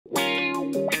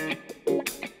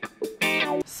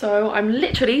So I'm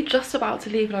literally just about to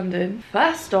leave London.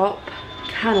 First stop,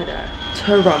 Canada,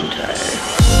 Toronto.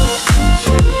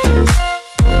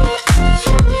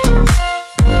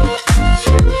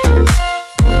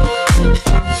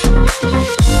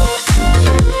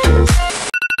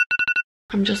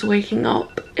 I'm just waking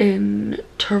up in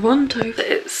Toronto.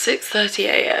 It's 6:30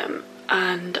 AM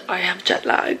and I have jet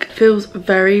lag. Feels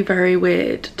very, very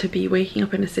weird to be waking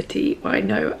up in a city where I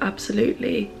know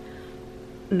absolutely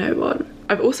no one.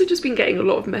 I've also just been getting a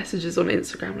lot of messages on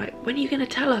Instagram like, when are you gonna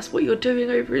tell us what you're doing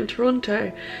over in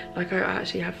Toronto? Like, I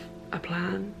actually have a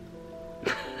plan.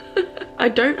 I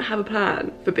don't have a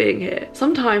plan for being here.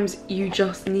 Sometimes you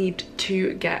just need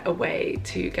to get away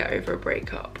to get over a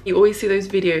breakup. You always see those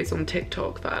videos on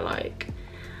TikTok that are like,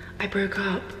 I broke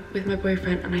up with my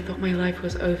boyfriend and I thought my life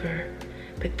was over,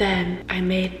 but then I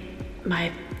made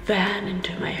my van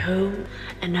into my home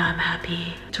and now I'm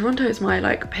happy. Toronto is my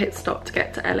like pit stop to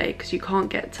get to LA because you can't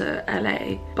get to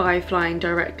LA by flying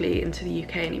directly into the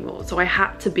UK anymore. So I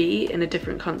had to be in a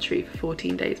different country for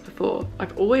 14 days before.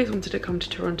 I've always wanted to come to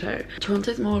Toronto.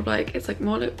 Toronto's more of like, it's like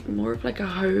more of like a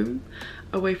home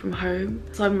away from home.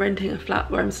 So I'm renting a flat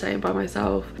where I'm staying by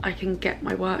myself. I can get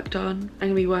my work done. I'm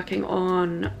gonna be working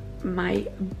on my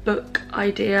book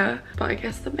idea, but I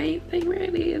guess the main thing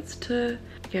really is to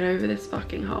get over this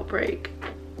fucking heartbreak.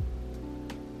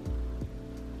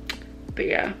 But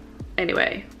yeah,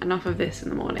 anyway, enough of this in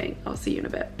the morning. I'll see you in a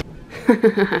bit.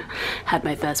 Had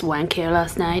my first wank here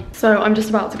last night. So I'm just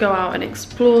about to go out and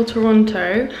explore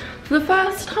Toronto for the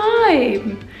first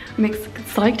time. I'm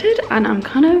excited and I'm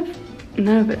kind of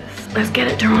nervous. Let's get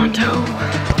it, Toronto.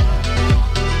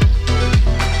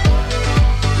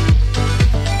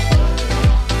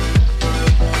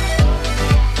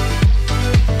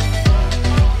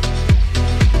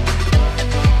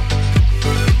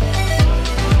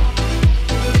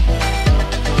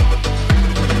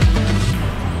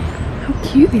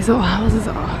 Cute these little houses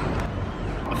are.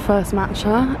 First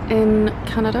matcha in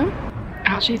Canada. It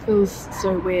actually feels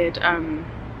so weird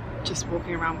just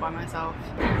walking around by myself,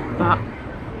 but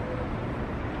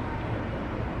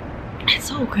it's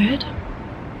all good.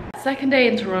 Second day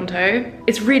in Toronto.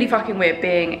 It's really fucking weird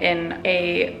being in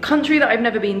a country that I've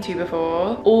never been to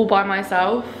before, all by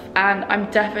myself, and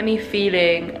I'm definitely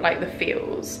feeling like the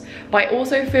feels. But I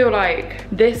also feel like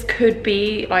this could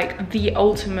be like the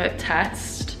ultimate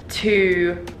test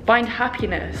to find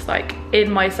happiness like in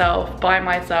myself, by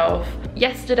myself.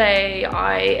 Yesterday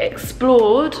I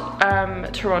explored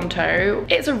Toronto.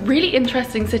 It's a really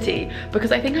interesting city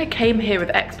because I think I came here with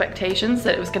expectations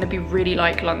that it was going to be really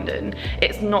like London.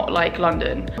 It's not like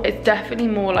London. It's definitely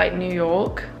more like New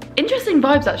York. Interesting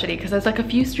vibes actually, because there's like a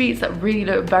few streets that really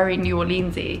look very New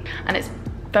Orleans-y, and it's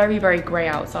very, very grey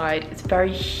outside. It's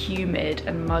very humid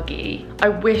and muggy. I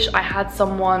wish I had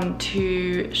someone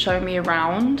to show me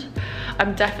around.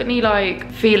 I'm definitely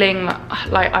like feeling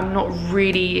like I'm not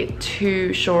really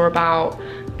too sure about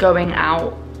going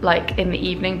out like in the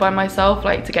evening by myself,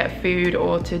 like to get food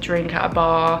or to drink at a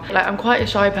bar. Like, I'm quite a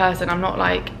shy person. I'm not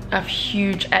like a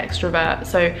huge extrovert,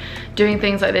 so doing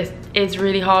things like this is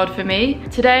really hard for me.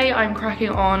 Today I'm cracking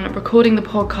on recording the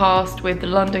podcast with the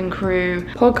London crew.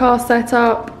 Podcast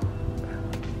setup,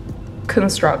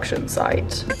 construction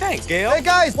site. Thanks, Gail. Hey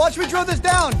guys, watch me drill this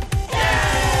down.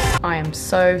 I am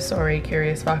so sorry,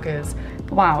 curious fuckers.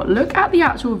 Wow, look at the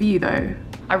actual view though.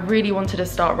 I really wanted to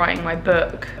start writing my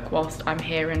book whilst I'm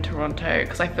here in Toronto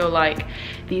because I feel like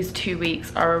these 2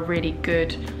 weeks are a really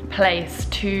good place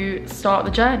to start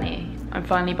the journey. I'm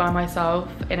finally by myself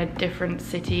in a different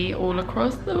city all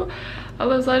across the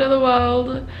other side of the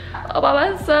world, all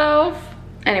by myself.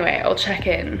 Anyway, I'll check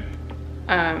in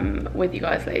with you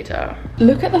guys later.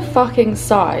 Look at the fucking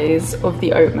size of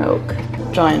the oat milk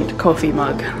giant coffee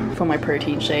mug for my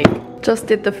protein shake. Just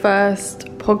did the first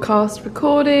podcast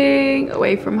recording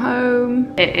away from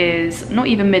home. It is not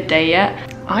even midday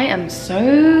yet. I am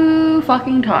so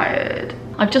fucking tired.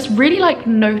 I've just really like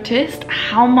noticed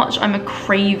how much I'm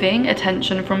craving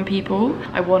attention from people.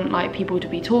 I want like people to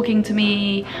be talking to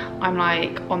me. I'm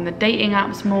like on the dating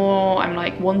apps more. I'm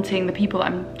like wanting the people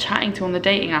that I'm chatting to on the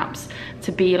dating apps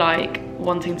to be like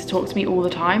wanting to talk to me all the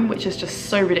time, which is just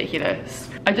so ridiculous.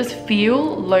 I just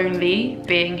feel lonely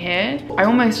being here. I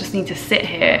almost just need to sit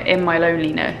here in my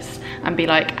loneliness and be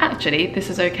like, actually, this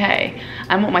is okay.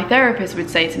 And what my therapist would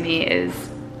say to me is,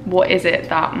 what is it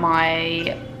that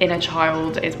my inner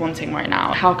child is wanting right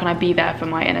now? How can I be there for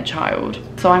my inner child?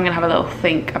 So I'm gonna have a little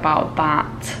think about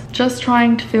that. Just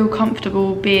trying to feel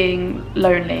comfortable being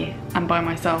lonely and by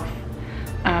myself.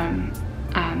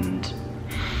 And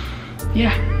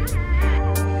yeah.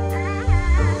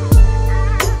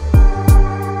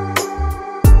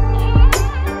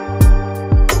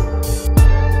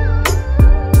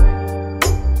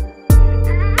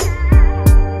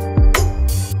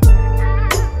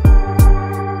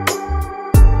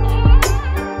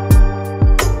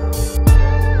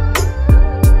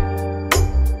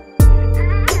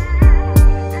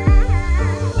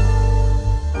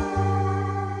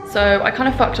 So I kind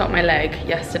of fucked up my leg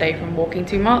yesterday from walking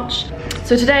too much.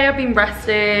 So today I've been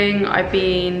resting, I've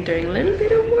been doing a little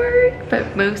bit of work,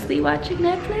 but mostly watching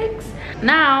Netflix.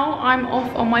 Now I'm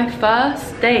off on my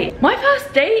first date. My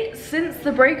first date since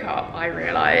the breakup, I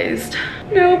realized.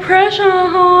 No pressure,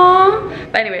 huh?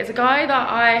 But anyway, it's a guy that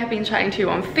I have been chatting to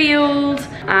on Field,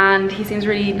 and he seems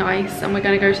really nice, and we're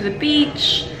gonna go to the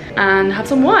beach and have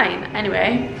some wine.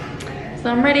 Anyway, so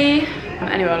I'm ready.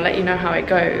 Anyway, I'll let you know how it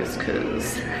goes,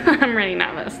 because I'm really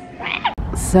nervous.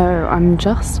 So I'm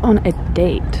just on a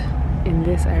date in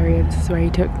this area. This is where he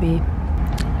took me.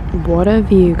 What a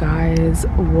view, guys.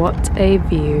 What a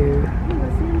view.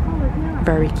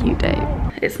 Very cute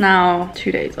date. It's now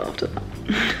 2 days after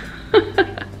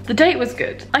that. The date was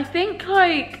good. I think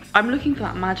like I'm looking for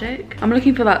that magic. I'm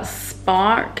looking for that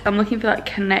spark. I'm looking for that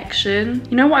connection.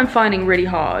 You know what I'm finding really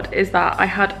hard is that I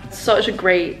had such a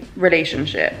great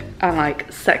relationship and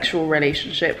like sexual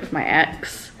relationship with my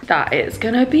ex that it's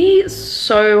gonna be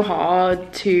so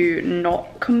hard to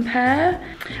not compare.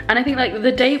 And I think like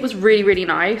the date was really, really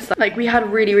nice. Like we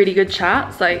had really, really good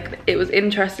chats. Like it was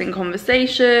interesting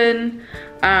conversation.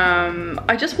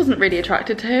 I just wasn't really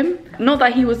attracted to him. Not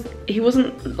that he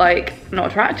wasn't like not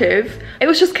attractive. It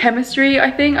was just chemistry, I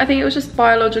think. I think it was just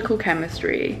biological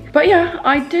chemistry. But yeah,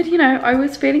 I did, you know, I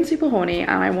was feeling super horny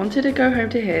and I wanted to go home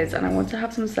to his and I wanted to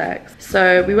have some sex.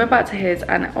 So we went back to his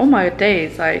and oh my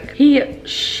days, like he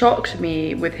shocked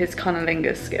me with his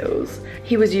cunnilingus skills.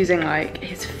 He was using like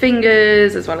his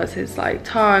fingers as well as his like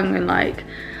tongue and like,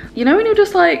 you know when you're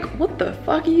just like, what the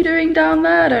fuck are you doing down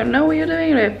there? I don't know what you're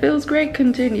doing. It feels great,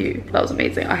 continue. That was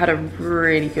amazing. I had a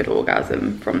really good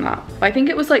orgasm from that. I think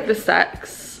it was like the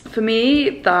sex for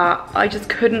me that I just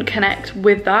couldn't connect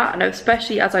with that. And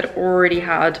especially as I'd already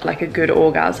had like a good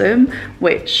orgasm,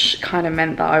 which kind of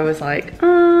meant that I was like,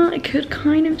 it could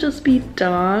kind of just be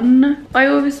done. I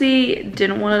obviously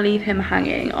didn't want to leave him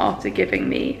hanging after giving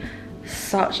me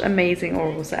such amazing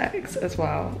oral sex as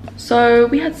well. So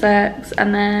we had sex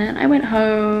and then I went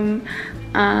home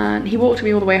and he walked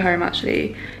me all the way home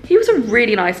actually. He was a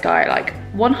really nice guy, like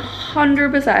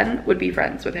 100% would be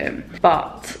friends with him,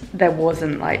 but there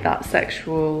wasn't like that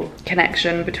sexual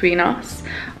connection between us.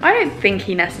 I don't think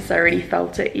he necessarily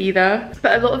felt it either,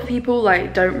 but a lot of people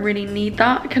like don't really need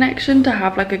that connection to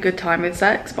have like a good time with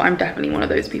sex, but I'm definitely one of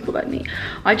those people that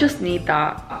I just need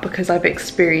that because I've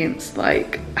experienced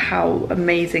like how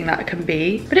amazing that can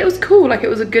be. But it was cool, like it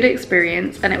was a good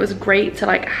experience and it was great to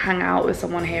like hang out with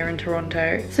someone here in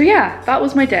Toronto. So yeah, that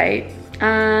was my date.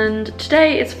 And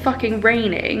today it's fucking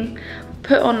raining.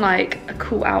 Put on like a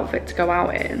cool outfit to go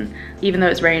out in. Even though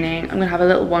it's raining, I'm gonna have a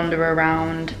little wander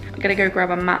around. I'm gonna go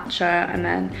grab a matcha and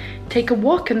then take a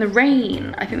walk in the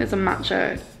rain. I think there's a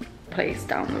matcha place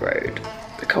down the road.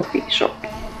 The coffee shop.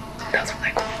 That's what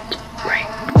they're called. Right.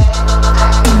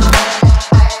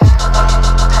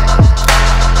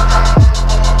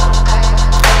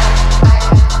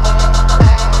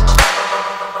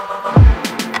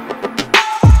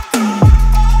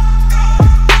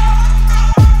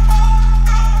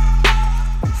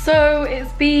 So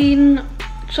it's been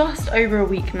just over a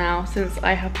week now since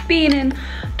I have been in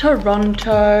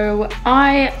Toronto.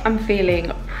 I am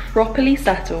feeling properly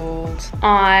settled.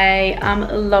 I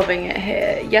am loving it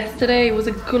here. Yesterday was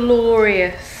a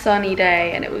glorious sunny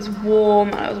day and it was warm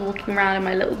and I was walking around in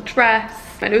my little dress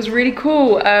and it was really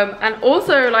cool. And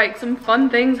also like some fun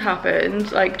things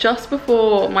happened. Like just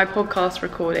before my podcast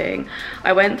recording,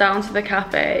 I went down to the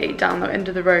cafe down the end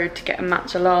of the road to get a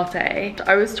matcha latte.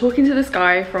 I was talking to this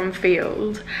guy from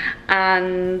Field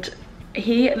and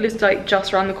he lives like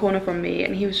just around the corner from me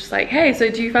and he was just like, hey,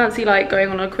 so do you fancy like going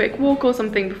on a quick walk or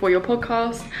something before your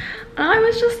podcast? And I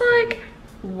was just like,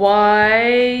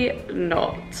 why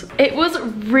not? It was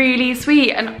really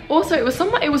sweet. And also it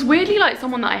was weirdly like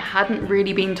someone that I hadn't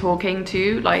really been talking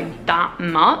to like that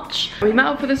much. We met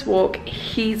up for this walk.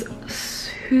 He's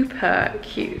super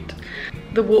cute.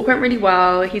 The walk went really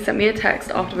well. He sent me a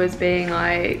text afterwards being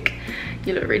like,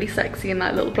 you look really sexy in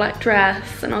that little black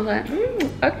dress. And I was like,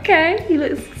 okay, you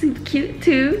look super cute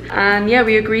too. And yeah,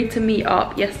 we agreed to meet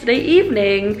up yesterday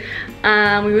evening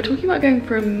and we were talking about going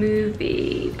for a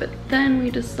movie, but then we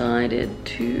decided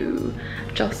to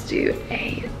just do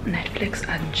a Netflix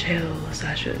and chill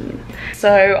session. So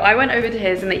I went over to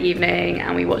his in the evening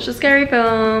and we watched a scary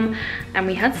film and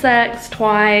we had sex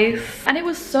twice and it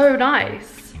was so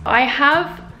nice. I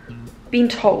have been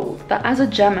told that as a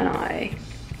Gemini,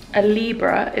 a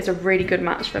Libra is a really good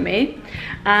match for me,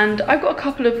 and I've got a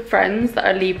couple of friends that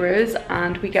are Libras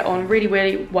and we get on really,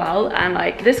 really well, and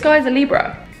like this guy's a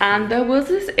Libra and there was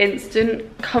this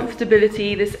instant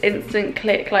comfortability, this instant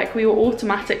click, like we were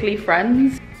automatically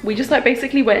friends. we just like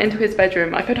basically went into his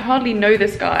bedroom. I could hardly know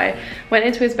this guy. Went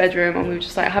into his bedroom and we were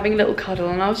just like having a little cuddle,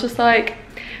 and I was just like,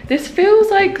 this feels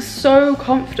like so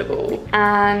comfortable.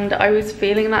 And I was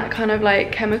feeling that kind of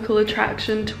like chemical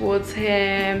attraction towards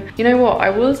him. You know what, I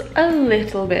was a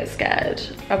little bit scared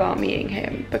about meeting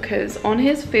him because on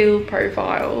his field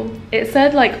profile it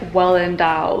said like well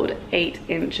endowed, 8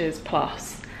 inches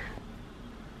plus,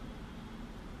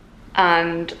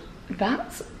 and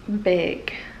that's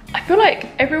big. I feel like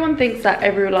everyone thinks that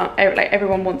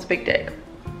everyone wants a big dick.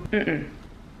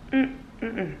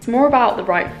 It's more about the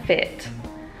right fit.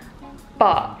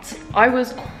 But I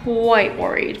was quite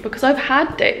worried because I've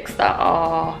had dicks that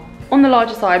are on the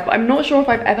larger side, but I'm not sure if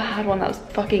I've ever had one that was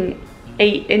fucking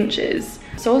 8 inches.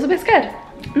 So I was a bit scared,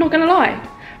 I'm not gonna lie.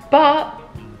 But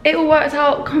it all worked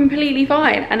out completely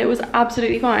fine, and it was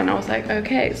absolutely fine. I was like,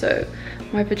 okay, so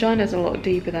my vagina's a lot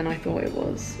deeper than I thought it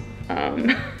was.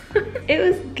 It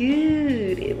was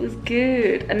good, it was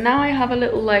good. And now I have a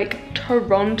little like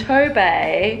Toronto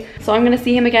bae, so I'm gonna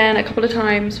see him again a couple of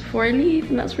times before I leave,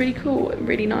 and that's really cool and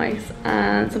really nice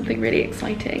and something really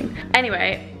exciting.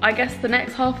 Anyway, I guess the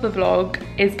next half of the vlog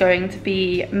is going to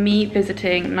be me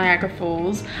visiting Niagara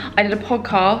Falls. I did a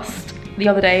podcast the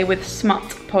other day with Smut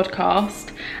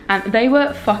Podcast, and they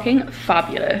were fucking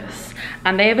fabulous,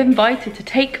 and they have invited to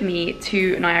take me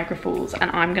to Niagara Falls,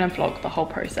 and I'm gonna vlog the whole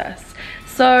process.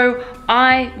 So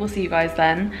I will see you guys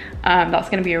then. That's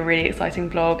gonna be a really exciting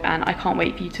vlog, and I can't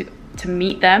wait for you to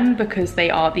meet them because they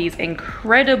are these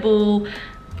incredible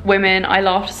women. I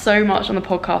laughed so much on the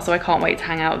podcast, so I can't wait to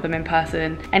hang out with them in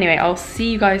person. Anyway, I'll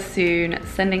see you guys soon.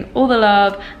 Sending all the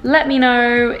love. Let me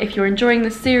know if you're enjoying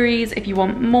the series, if you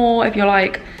want more, if you're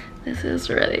like, this is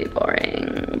really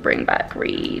boring, bring back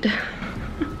Reed.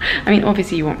 I mean,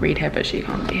 obviously you want Reed here, but she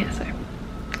can't be here, so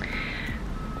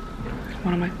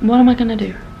what am I gonna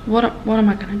do? What am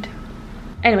I gonna do?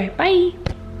 Anyway, bye.